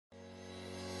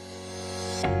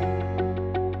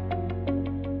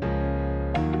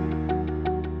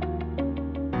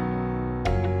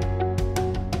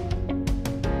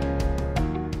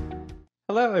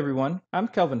Hello everyone, I'm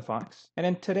Kelvin Fox, and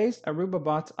in today's Aruba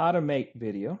Bots Automate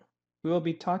video, we will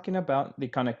be talking about the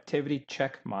connectivity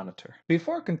check monitor.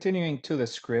 Before continuing to the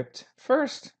script,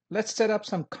 first, let's set up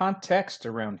some context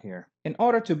around here. In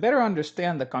order to better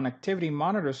understand the connectivity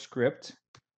monitor script,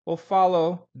 we'll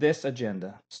follow this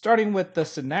agenda. Starting with the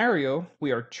scenario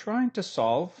we are trying to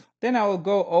solve, then I will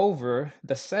go over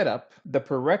the setup, the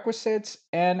prerequisites,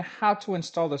 and how to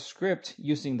install the script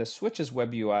using the switches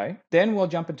web UI. Then we'll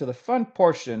jump into the fun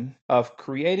portion of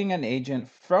creating an agent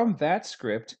from that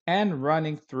script and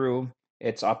running through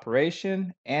its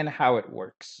operation and how it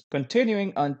works.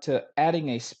 Continuing on to adding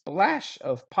a splash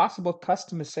of possible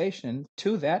customization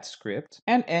to that script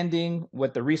and ending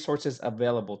with the resources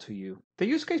available to you. The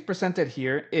use case presented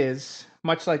here is,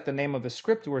 much like the name of the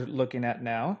script we're looking at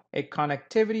now, a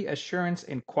connectivity assurance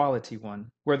and quality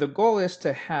one, where the goal is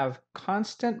to have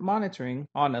constant monitoring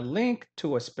on a link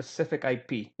to a specific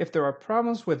IP. If there are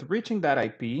problems with reaching that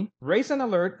IP, raise an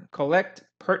alert, collect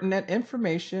pertinent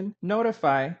information,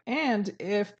 notify, and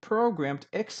if programmed,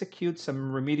 execute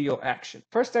some remedial action.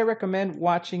 First, I recommend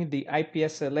watching the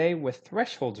IPSLA with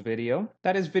thresholds video.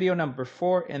 That is video number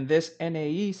 4 in this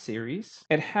NAE series.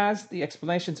 It has the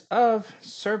explanations of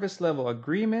service level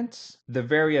agreements, the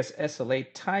various SLA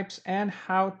types and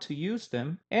how to use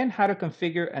them, and how to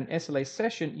configure an SLA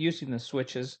session using the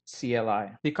switches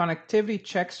CLI. The connectivity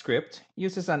check script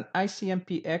uses an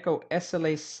ICMP Echo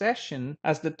SLA session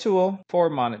as the tool for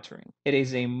monitoring. It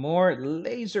is a more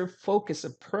laser-focused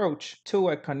approach to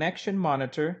a connection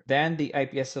monitor than the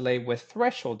IPSLA with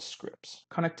threshold scripts.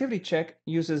 Connectivity check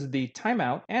uses the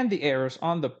timeout and the errors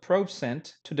on the probe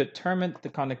sent to determine the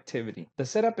connectivity. The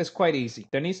setup is quite easy.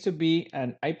 There needs to be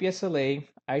an IPSLA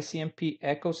ICMP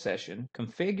Echo session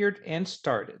configured and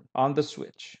started on the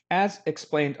switch, as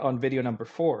explained on video number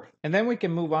 4. And then we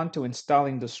can move on to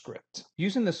installing the script.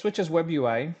 Using the switches web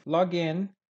UI, log in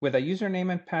with a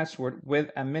username and password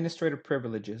with administrator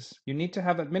privileges. You need to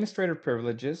have administrator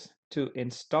privileges to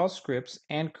install scripts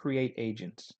and create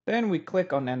agents. Then we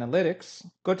click on Analytics,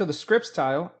 go to the Scripts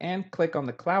tile and click on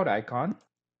the cloud icon.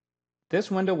 This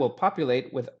window will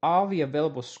populate with all the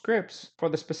available scripts for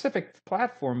the specific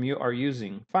platform you are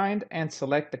using. Find and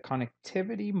select the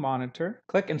connectivity monitor,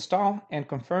 click Install, and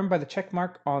confirm by the check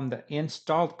mark on the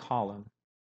Installed column.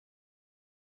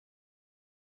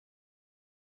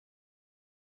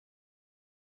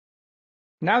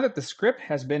 Now that the script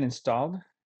has been installed,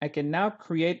 I can now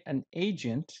create an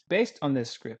agent based on this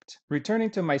script.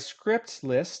 Returning to my scripts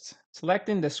list,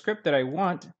 selecting the script that I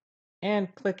want,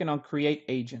 and clicking on Create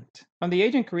Agent. On the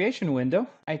agent creation window,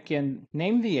 I can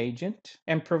name the agent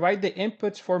and provide the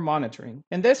inputs for monitoring.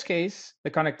 In this case,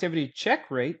 the connectivity check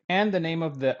rate and the name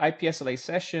of the IPSLA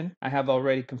session I have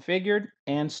already configured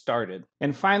and started.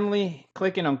 And finally,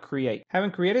 clicking on Create.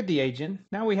 Having created the agent,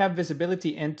 now we have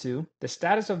visibility into the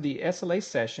status of the SLA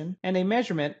session and a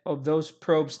measurement of those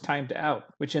probes timed out,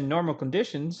 which in normal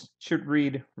conditions should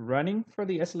read running for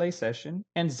the SLA session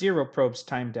and 0 probes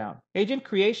timed out. Agent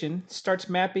creation starts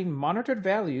mapping monitored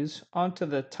values onto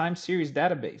the time series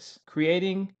database,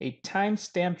 creating a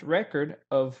time-stamped record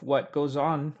of what goes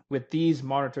on with these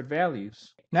monitored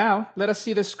values. Now, let us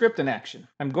see the script in action.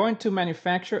 I'm going to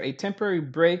manufacture a temporary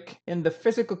break in the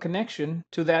physical connection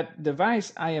to that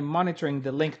device I am monitoring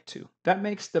the link to. That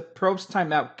makes the probe's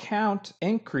timeout count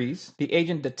increase, the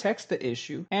agent detects the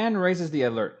issue, and raises the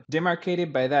alert,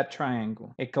 demarcated by that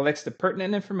triangle. It collects the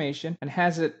pertinent information and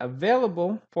has it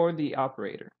available for the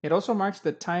operator. It also marks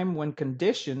the time when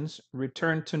conditions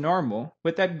return to normal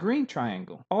with that green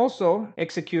triangle, also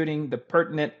executing the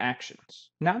pertinent actions.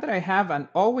 Now that I have an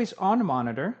always-on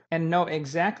monitor and know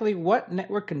exactly what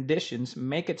network conditions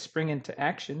make it spring into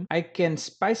action, I can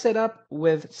spice it up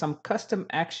with some custom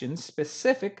actions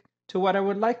specific to what I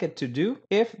would like it to do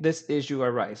if this issue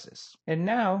arises. And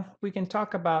now we can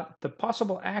talk about the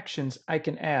possible actions I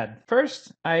can add.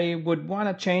 First, I would want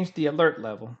to change the alert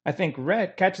level. I think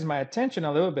red catches my attention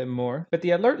a little bit more, but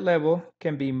the alert level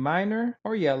can be minor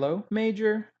or yellow,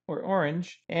 major or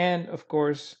orange, and of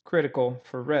course critical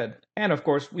for red. And of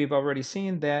course, we've already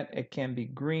seen that it can be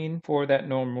green for that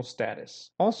normal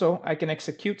status. Also, I can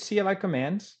execute CLI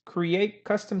commands, create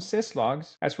custom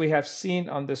syslogs. As we have seen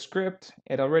on the script,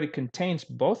 it already contains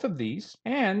both of these.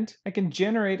 And I can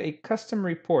generate a custom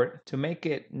report to make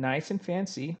it nice and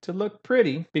fancy to look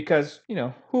pretty because,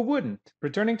 who wouldn't?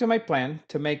 Returning to my plan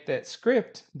to make that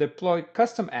script deploy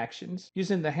custom actions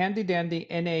using the handy-dandy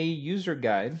NAE user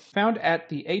guide found at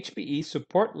the HPE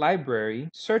support library,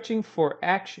 searching for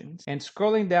actions and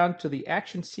scrolling down to the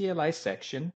Action CLI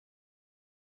section,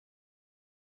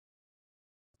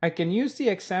 I can use the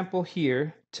example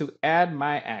here to add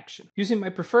my action. Using my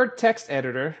preferred text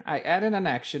editor, I added an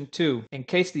action to, in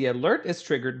case the alert is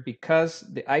triggered because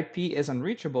the IP is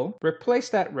unreachable, replace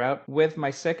that route with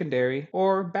my secondary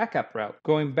or backup route.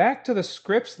 Going back to the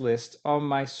scripts list on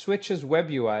my switch's web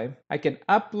UI, I can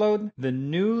upload the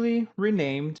newly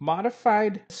renamed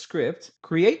modified script,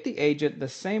 create the agent the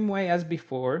same way as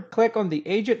before, click on the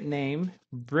agent name,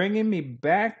 bringing me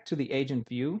back to the agent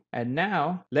view, and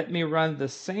now let me run the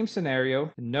same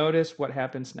scenario. Notice what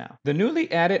happens now. The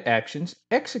newly added actions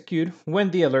execute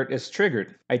when the alert is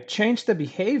triggered. I changed the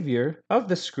behavior of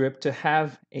the script to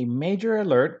have a major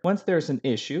alert once there's an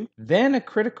issue, then a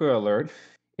critical alert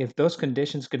if those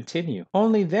conditions continue.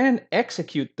 Only then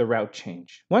execute the route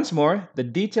change. Once more, the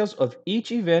details of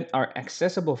each event are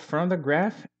accessible from the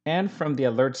graph and from the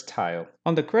alerts tile.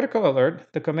 On the critical alert,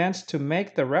 the commands to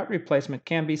make the route replacement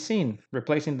can be seen,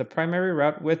 replacing the primary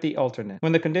route with the alternate.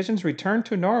 When the conditions return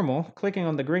to normal, clicking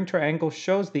on the green triangle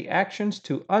shows the actions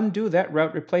to undo that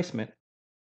route replacement.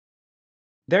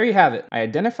 There you have it. I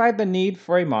identified the need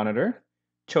for a monitor,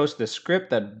 chose the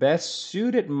script that best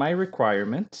suited my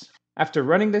requirements. After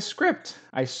running this script,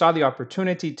 I saw the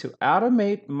opportunity to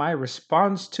automate my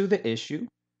response to the issue.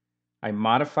 I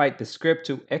modified the script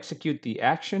to execute the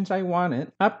actions I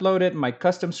wanted, uploaded my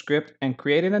custom script, and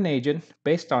created an agent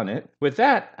based on it. With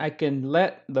that, I can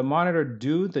let the monitor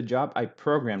do the job I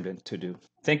programmed it to do.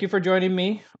 Thank you for joining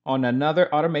me on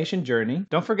another automation journey.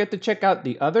 Don't forget to check out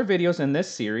the other videos in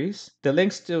this series. The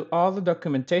links to all the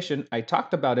documentation I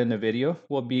talked about in the video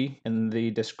will be in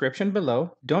the description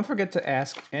below. Don't forget to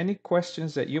ask any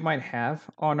questions that you might have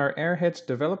on our Airheads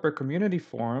developer community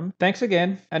forum. Thanks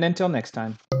again, and until next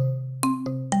time.